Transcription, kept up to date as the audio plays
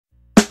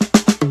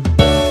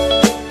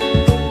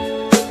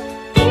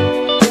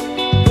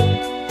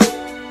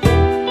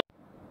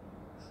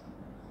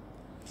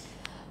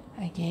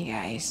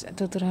guys,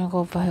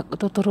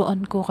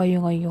 tuturuan ko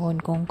kayo ngayon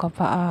kung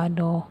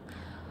paano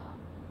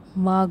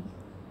mag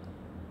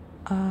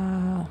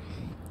ah,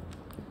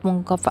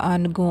 kung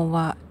paano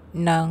gumawa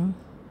ng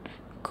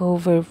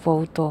cover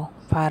photo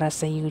para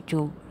sa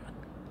YouTube.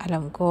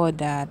 Alam ko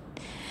that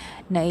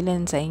na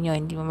ilan sa inyo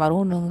hindi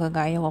marunong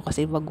kagaya ko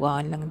kasi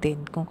baguhan lang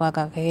din. Kung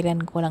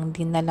kakakailan ko lang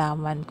din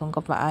nalaman kung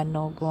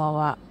paano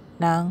gumawa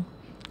ng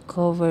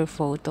cover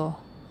photo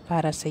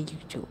para sa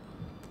YouTube.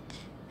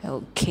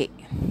 Okay.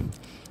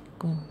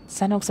 Kung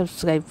sana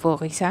subscribe po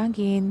kayo sa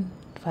akin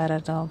para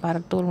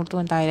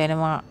tulong-tulong tayo ng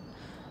mga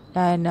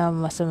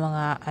sa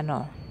mga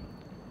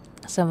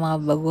sa mga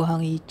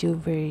baguhang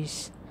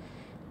YouTubers.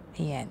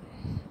 Ayan.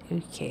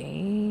 Okay.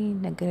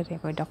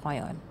 Nagre-record ako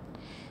ngayon.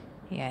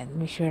 Ayan.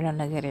 Make sure na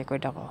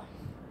nagre-record ako.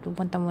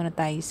 Pupunta muna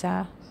tayo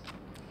sa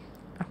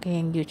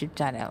aking YouTube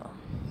channel.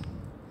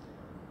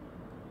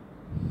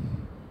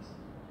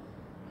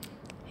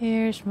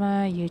 Here's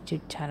my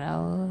YouTube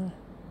channel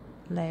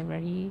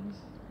library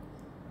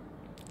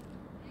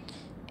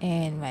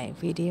and my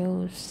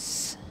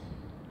videos.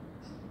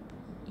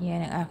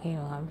 Yan ang aking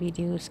mga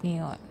videos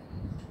ngayon.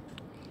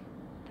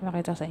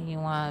 Pakita sa inyo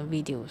mga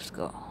videos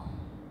ko.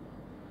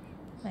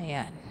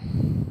 Ayan.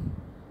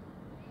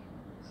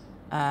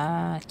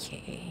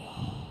 Okay.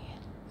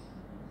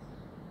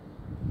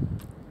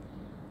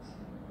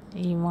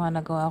 Yung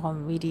mga nagawa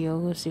kong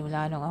videos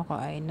simula nung ako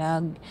ay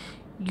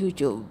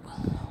nag-YouTube.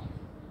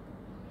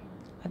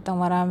 At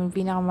ang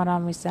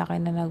pinakamarami sa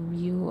akin na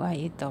nag-view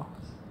ay ito.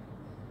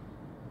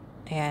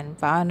 Ayan,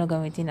 paano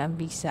gamitin ang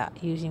visa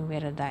using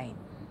Veradine.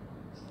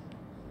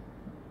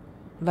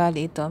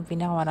 Bali, ito ang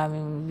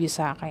pinakamaraming view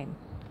sa akin.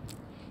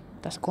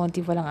 Tapos, konti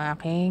pa lang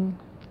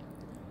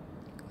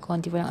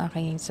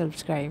aking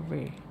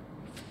subscriber.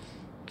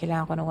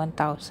 Kailangan ko ng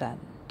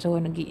 1,000. So,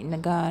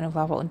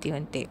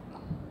 papaunti-unti.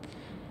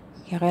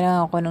 Kaya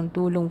kailangan ko ng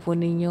tulong po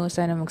ninyo.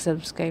 Sana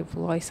mag-subscribe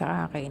po kayo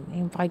sa akin.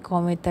 Yung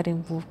paki-comment na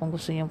rin po kung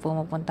gusto nyo po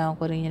mapuntahan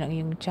ko rin yun ang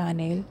iyong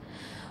channel.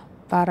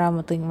 Para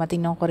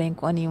matingnan ko rin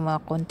kung ano yung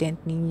mga content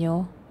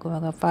ninyo.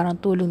 Kumaga, parang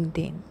tulong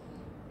din.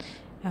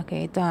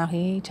 Okay, ito ang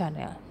aking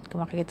channel.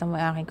 Kung makikita mo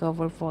ang aking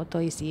cover photo,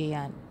 is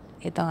yan.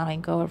 Ito ang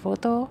aking cover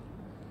photo.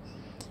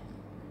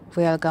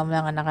 Welcome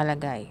lang ang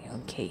nakalagay.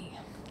 Okay.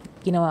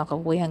 Ginawa ko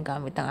po yan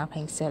gamit ang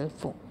aking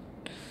cellphone.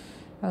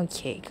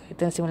 Okay.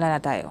 Ito, simula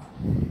na tayo.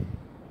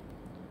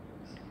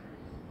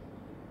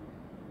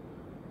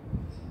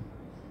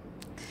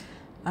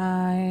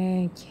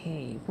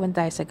 Okay.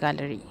 Punta tayo sa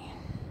gallery.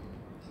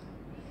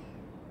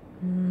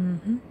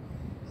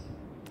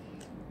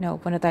 Now,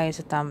 punta tayo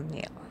sa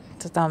thumbnail.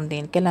 Sa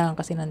thumbnail. Kailangan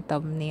kasi ng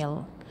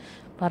thumbnail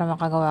para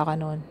makagawa ka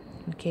nun.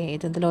 Okay.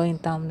 Ito dalawa yung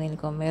thumbnail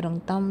ko.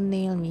 Merong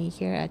thumbnail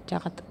maker at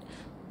saka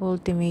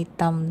ultimate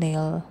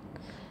thumbnail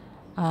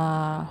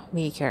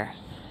maker.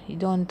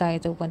 Doon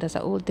tayo punta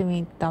sa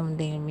ultimate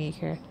thumbnail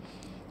maker.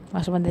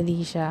 Mas madali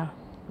siya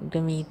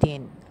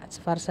gamitin. At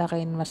para sa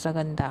akin, mas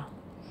maganda.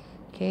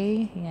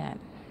 Okay? Yan.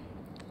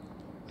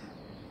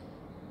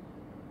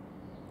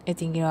 Ito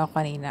yung ginawa ko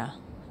kanina.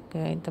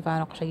 Okay, ito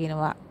paano ko siya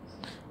ginawa.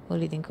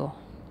 Ulitin ko.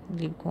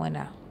 Leave ko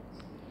na.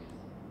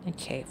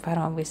 Okay,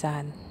 para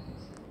mabisahan.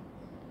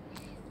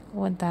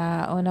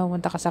 Punta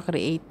ka sa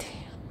create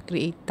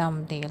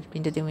thumbnail.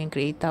 Pindutin mo yung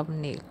create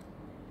thumbnail.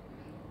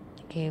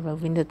 Okay, pag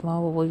pindot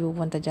mo,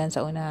 pupunta dyan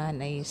sa unahan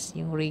is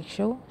yung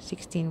ratio.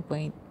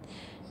 16.9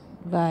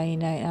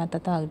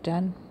 tatawag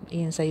dyan.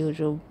 Yun sa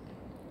YouTube.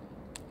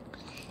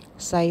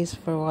 Size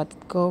for what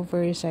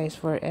cover, size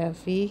for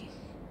FB,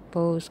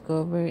 post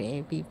cover,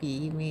 app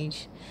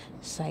image,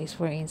 size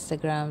for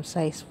Instagram,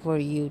 size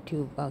for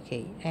YouTube.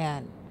 Okay,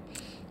 ayan.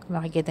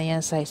 Makikita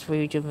niyan, size for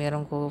YouTube,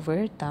 merong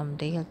cover,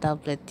 thumbnail,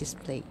 tablet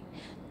display.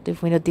 Ito,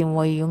 pinutin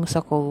mo yung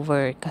sa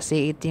cover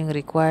kasi ito yung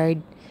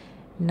required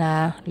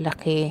na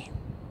laki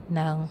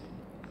ng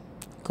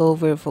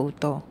cover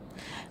photo.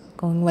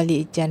 Kung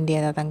maliit yan, hindi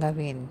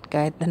tatanggapin.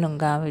 Kahit anong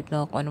gamit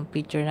mo, kung anong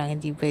picture lang,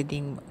 hindi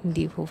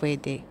po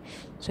pwede.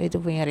 So, ito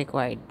po yung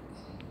required.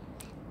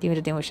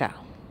 Pinutin mo siya.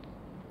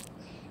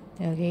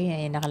 Okay,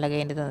 ayan,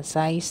 nakalagay na ito.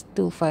 Size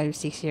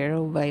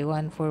 2560 by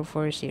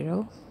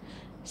 1440.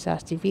 So,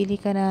 pili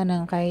ka na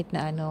ng kahit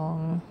na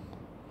anong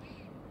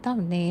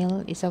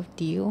thumbnail. Is up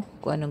to you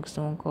kung anong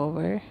gusto mong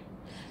cover.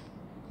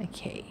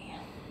 Okay.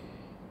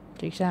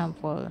 For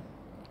example,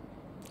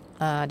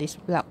 this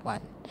black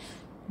one.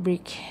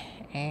 Brick.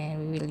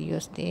 And we will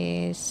use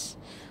this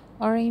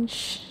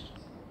orange.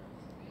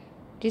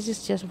 This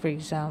is just for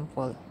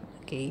example.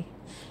 Okay.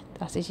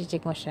 Tapos,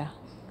 i-check mo siya.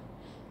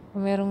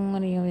 Kung merong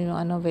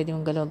pwede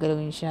mong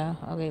galaw-galawin siya.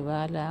 Okay,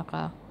 bahala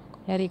ka.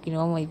 Kunyari,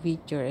 kinuha mo may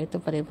picture. Ito,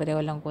 pare-pareho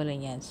lang kulay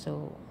yan.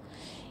 So,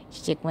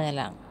 i-check mo na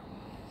lang.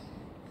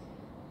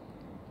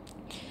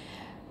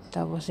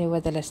 Tapos, may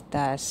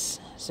watalastas.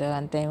 So,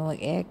 antay mo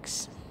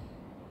mag-X.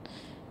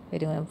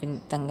 Pwede mo nang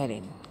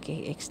tanggalin.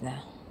 Okay, X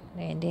na.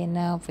 And then,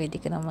 now,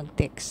 pwede ka na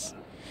mag-text.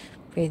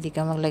 Pwede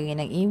ka maglagay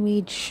ng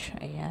image.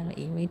 Ayan,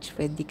 image.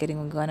 Pwede ka rin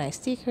magawa ng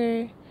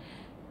sticker.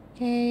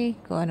 Okay,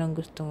 kung anong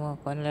gusto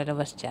mo. Kung anong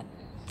lalabas dyan.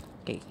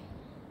 Okay.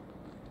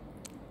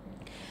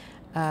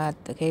 At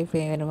okay,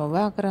 pwede mo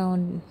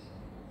background.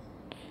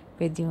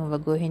 Pwede mo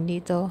baguhin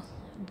dito.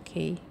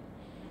 Okay.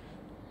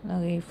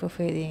 Okay,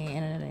 pwede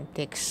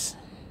text.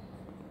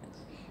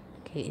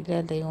 Okay,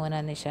 ilalagay mo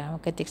na siya.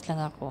 Magka-text lang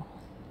ako.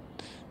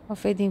 O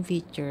pwedeng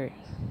picture.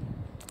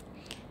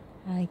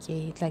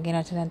 Okay, lagyan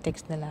natin ng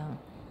text na lang.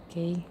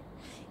 Okay.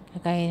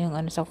 Kagaya yung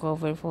sa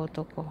cover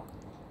photo ko.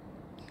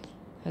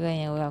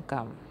 Kagaya yung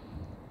welcome.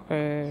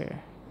 Or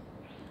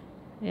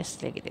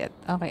just like that.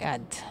 Okay,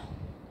 add.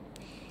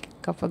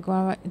 Kapag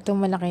ito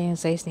malaki yung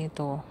size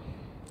nito,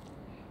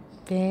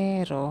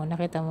 pero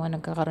nakita mo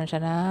nagkakaroon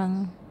siya ng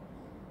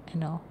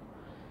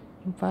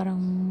yung parang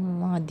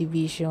mga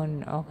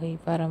division. Okay,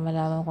 para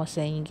malaman ko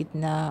sa yung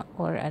gitna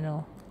or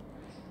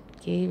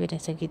okay, pero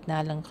sa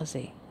gitna lang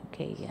kasi.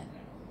 Okay, yan.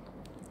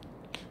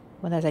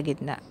 Wala sa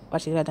gitna.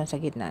 Pasigurado sa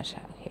gitna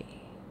siya. Okay.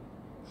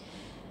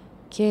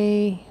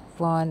 Okay,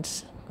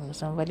 fonts. Kung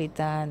gusto mong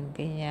balitan,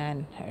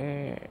 ganyan.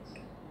 Or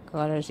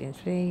colors in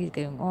space,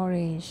 gawing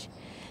orange.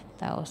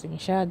 Tapos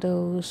yung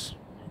shadows.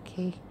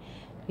 Okay.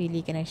 Pili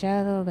ka ng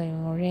shadow,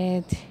 gawin mo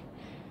red.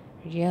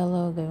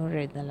 Yellow, gawin mo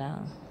red na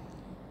lang.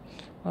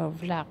 Or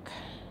black.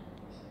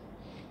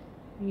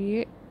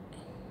 Yeah.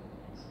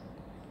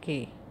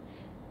 Okay.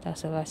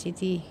 Tapos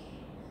opacity.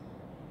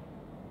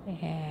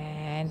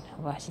 And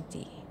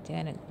opacity.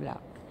 Diyan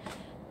nag-black.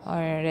 Or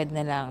red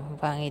na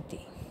lang. Pangit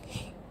eh.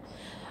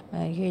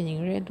 Okay,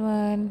 yung red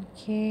one.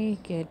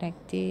 Okay,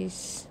 connect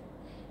this.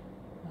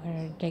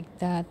 Or like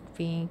that.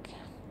 Pink.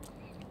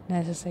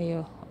 Nasa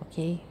sayo.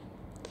 Okay.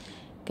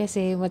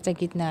 Kasi sa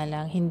gitna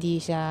lang. Hindi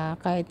siya,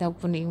 kahit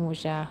napunuin mo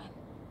siya,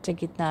 sa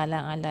gitna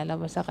lang ang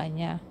lalabas sa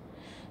kanya.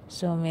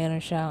 So,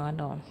 meron siyang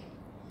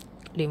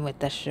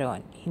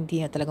limitasyon.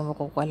 Hindi na talaga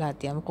makukuha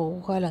lahat yan.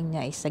 Makukuha lang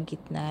niya is sa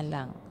gitna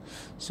lang.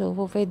 So,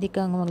 pwede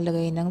kang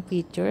maglagay ng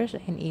pictures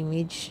and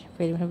image.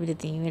 Pwede mo napilit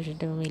yung image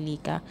na mamili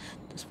ka.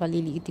 Tapos,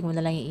 paliliitin mo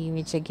na lang yung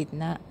image sa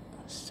gitna.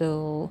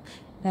 So,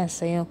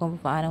 nasa iyo kung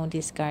paano mo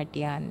discard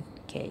yan.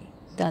 Okay.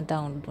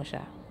 Download mo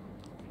siya.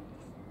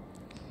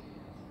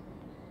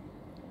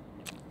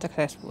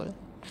 Successful.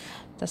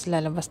 Tapos,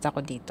 lalabas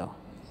ako dito.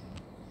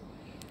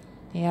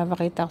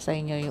 Ipapakita ko sa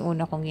inyo yung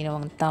una kong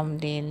ginawang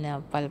thumbnail na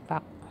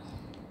palpak.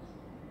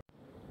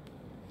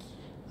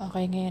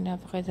 Okay, ngayon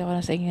napakita ko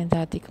na sa inyo yung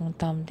dati kong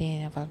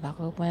thumbnail na palpak.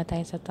 Pupunta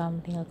tayo sa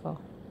thumbnail ko.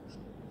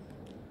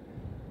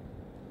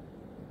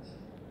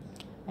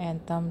 Ayan,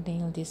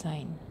 thumbnail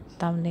design.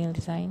 Thumbnail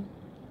design.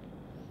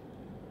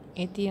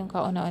 Ito yung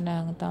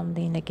kauna-unahang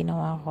thumbnail na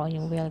ginawa ko,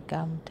 yung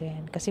welcome to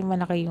yan. Kasi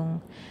malaki yung,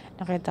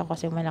 nakita ko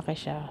kasi malaki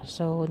siya.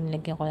 So,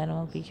 nilagyan ko na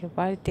naman picture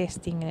para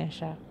testing na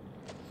siya.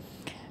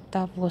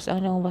 Tapos,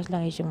 ang lumabas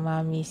lang is yung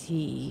Mami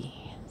CE.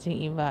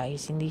 Yung iba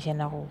is hindi siya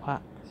nakuha.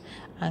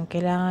 Ang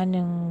kailangan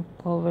yung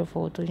cover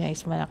photo niya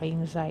is malaki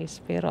yung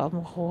size. Pero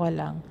ang makukuha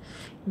lang,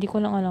 hindi ko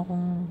lang alam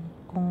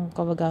kung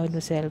kabagamit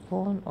mo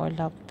cellphone or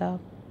laptop.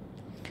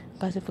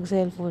 Kasi pag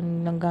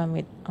cellphone lang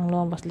gamit, ang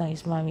lumabas lang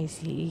is Mami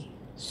CE.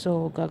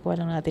 So,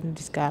 gagawa lang natin ng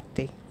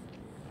diskarte.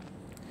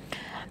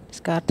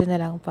 Diskarte na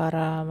lang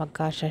para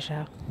magkasya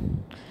siya.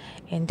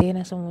 And then,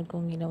 ang sumunod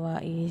kong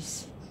ginawa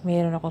is,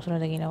 meron akong sunod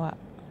na ginawa.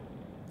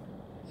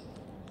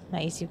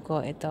 Naisip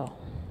ko, ito.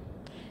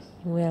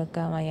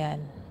 Welcome,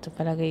 ayan. So,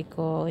 palagay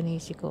ko,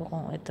 inisip ko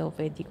kung ito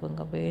pwede kong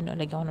gawin o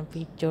lagyan ko ng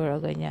picture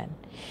o ganyan.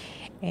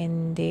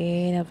 And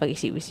then,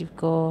 napag-isip-isip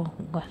ko,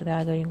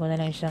 gagawin ko na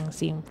lang siyang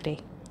simple.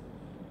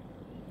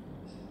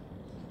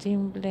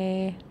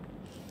 Simple.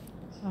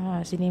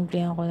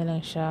 Sinimplihan ko na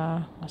lang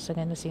siya. Kasi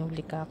ganda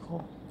simple ka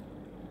ako.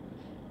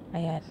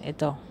 Ayan,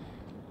 ito.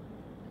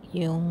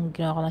 Yung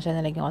ginawa ko na siya,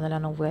 nalagyan ko na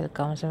lang ng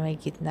welcome sa may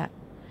gitna.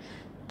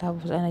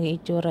 Tapos, ang naging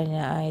itsura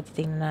niya ay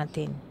titingnan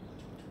natin.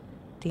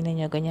 Tingnan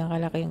nyo, ganyan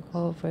kalaki yung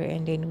cover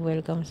and then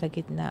welcome sa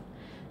gitna.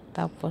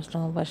 Tapos,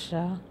 lumabas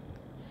siya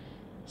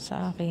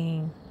sa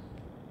aking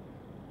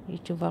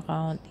YouTube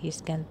account is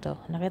ganito.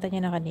 Nakita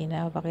nyo na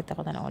kanina, pakita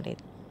ko na lang ulit.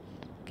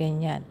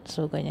 Ganyan.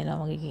 So, ganyan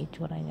lang magiging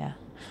itsura niya.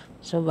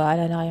 So,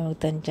 bahala na kayo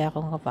magtansya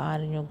kung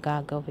paano nyo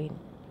gagawin.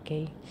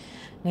 Okay?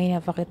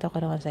 Ngayon, napakita ko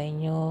naman sa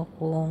inyo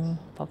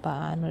kung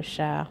paano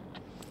siya,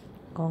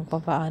 kung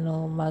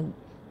paano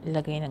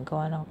maglagay ng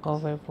gawa ng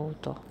cover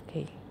photo.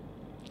 Okay?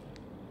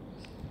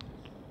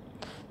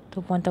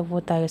 Pupunta po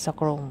tayo sa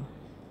Chrome.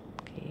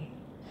 Okay.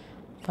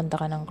 Punta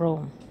ka ng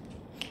Chrome.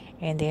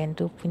 And then,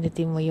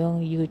 pindutin mo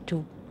yung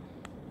YouTube.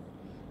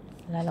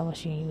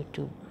 Lalabas yung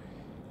YouTube.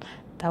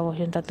 Tapos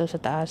yung tatlo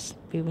sa taas,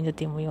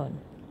 pipindutin mo yun.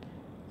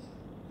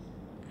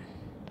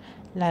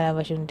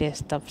 Lalabas yung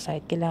desktop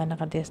site. Kailangan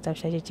naka-desktop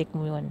site, check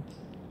mo yun.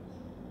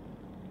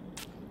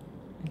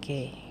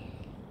 Okay.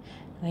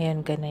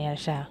 Ngayon, ganyan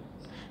siya.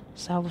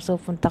 So,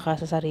 punta ka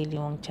sa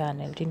sarili mong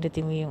channel.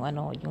 Pindutin mo yung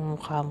yung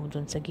mukha mo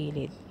dun sa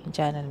gilid. Yung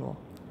channel mo.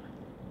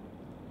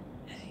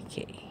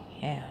 Okay.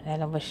 Ayan,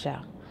 lalabas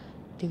siya.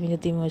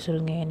 Pindutin mo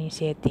yung ngayon yung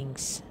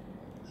settings.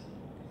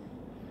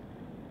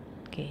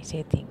 Okay,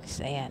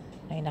 settings. Ayan.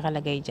 May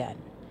nakalagay dyan.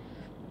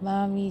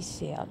 Mami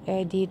Self.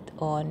 Edit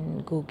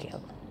on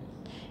Google.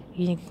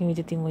 Yun yung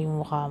pindutin mo yung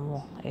mukha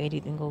mo.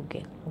 Edit in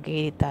Google.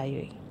 Mag-edit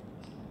tayo eh.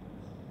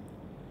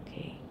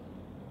 Okay.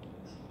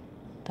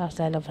 Tapos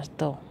lalabas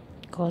to.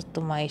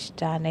 Customize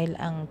channel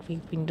ang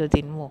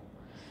pipindutin mo.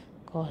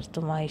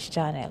 Customize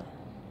channel.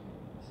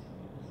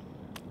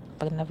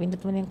 Pag napindot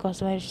mo yung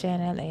customize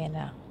channel, ayan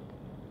na.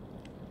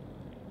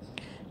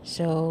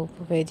 So,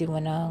 pwede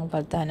mo nang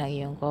palitan ang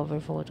iyong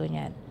cover photo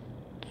niyan.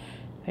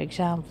 For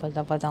example,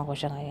 tapatan ko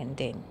siya ngayon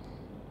din.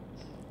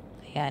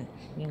 Ayan,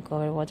 yung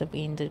cover photo,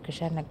 pinindot ko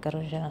siya,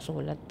 nagkaroon siya ng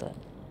sulat doon.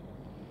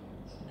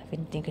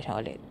 Napindutin ko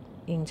siya ulit.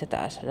 Yung sa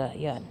taas,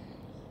 yan.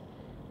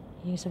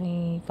 Yung sa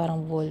may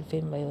parang ball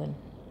pen ba yun?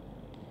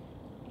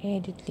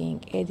 Edit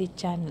link, edit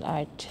channel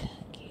art.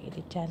 Okay,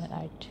 edit channel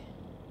art.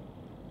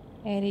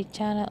 Edit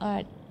channel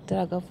art.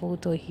 Drag a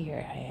photo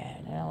here.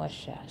 Ayan, ano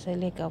siya.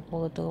 Select a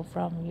photo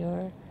from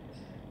your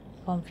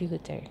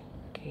computer.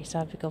 Okay,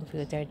 sabi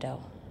computer daw.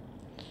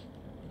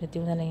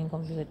 Pindutin mo na lang yung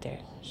computer.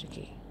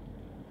 Sige.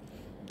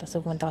 Tapos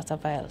pumunta ka sa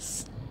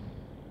files.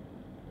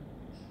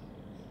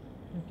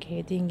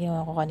 Okay, ito yung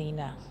ginawa ko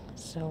kanina.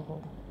 So,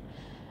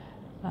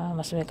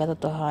 mas may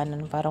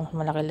katotohanan. Parang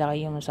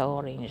malaki-laki yung sa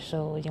orange.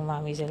 So, yung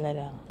mami sila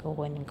lang.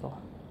 Kukunin ko.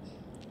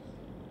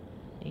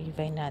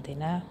 I-find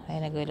natin ha. Ay,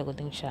 nag-load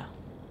din siya.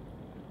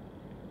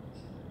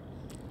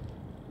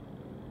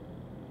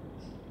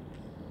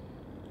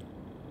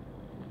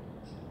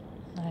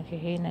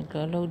 Okay,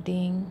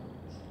 nag-loading.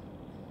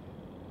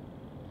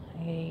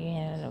 Okay,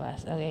 ganyan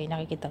lalabas. Okay,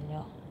 nakikita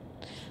nyo.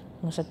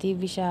 Kung sa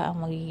TV siya,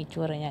 ang magiging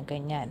itsura niya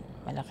ganyan.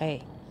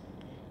 Malaki.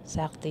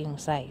 Sakto yung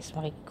size.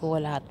 Makikuha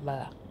lahat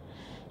ba?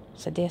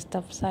 Sa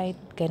desktop site,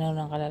 ganun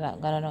ang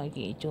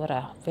magiging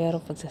itsura.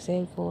 Pero pag sa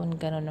cellphone,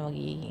 ganun ang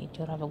magiging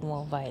itsura pag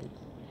mobile.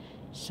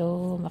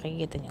 So,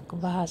 makikita nyo. Kung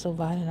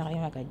bahala na kayo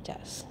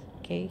mag-adjust.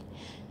 Okay?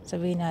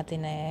 Sabihin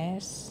natin na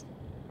yes.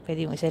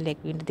 Pwede mo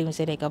select. Pwede mo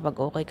select kapag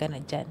okay ka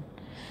na dyan.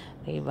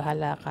 Okay,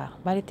 bahala ka.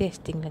 Bali,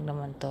 testing lang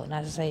naman to.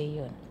 Nasa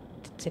sa'yo yun.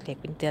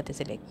 Select. Pinti natin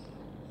select.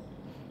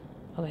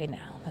 Okay na.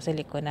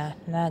 Naselect ko na.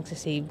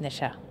 Nagsasave na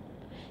siya.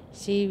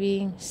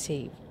 Saving,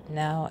 save.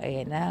 Now,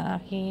 ayan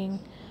na aking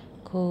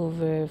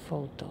cover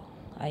photo.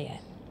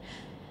 Ayan.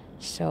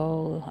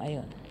 So,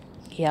 ayun.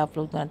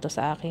 I-upload ko na to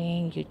sa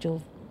aking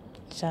YouTube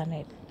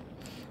channel.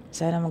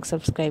 Sana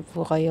mag-subscribe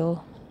po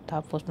kayo.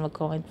 Tapos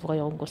mag-comment po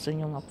kayo kung gusto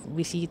nyo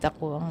bisita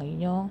ko ang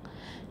inyong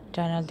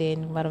channel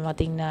din para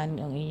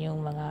matingnan ang inyong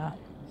mga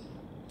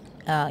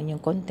inyong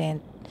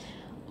content.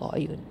 O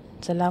ayun.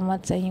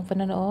 Salamat sa inyong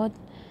panonood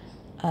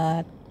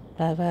at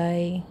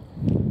bye-bye.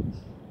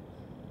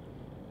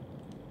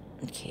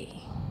 Okay.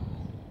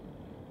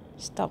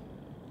 Stop.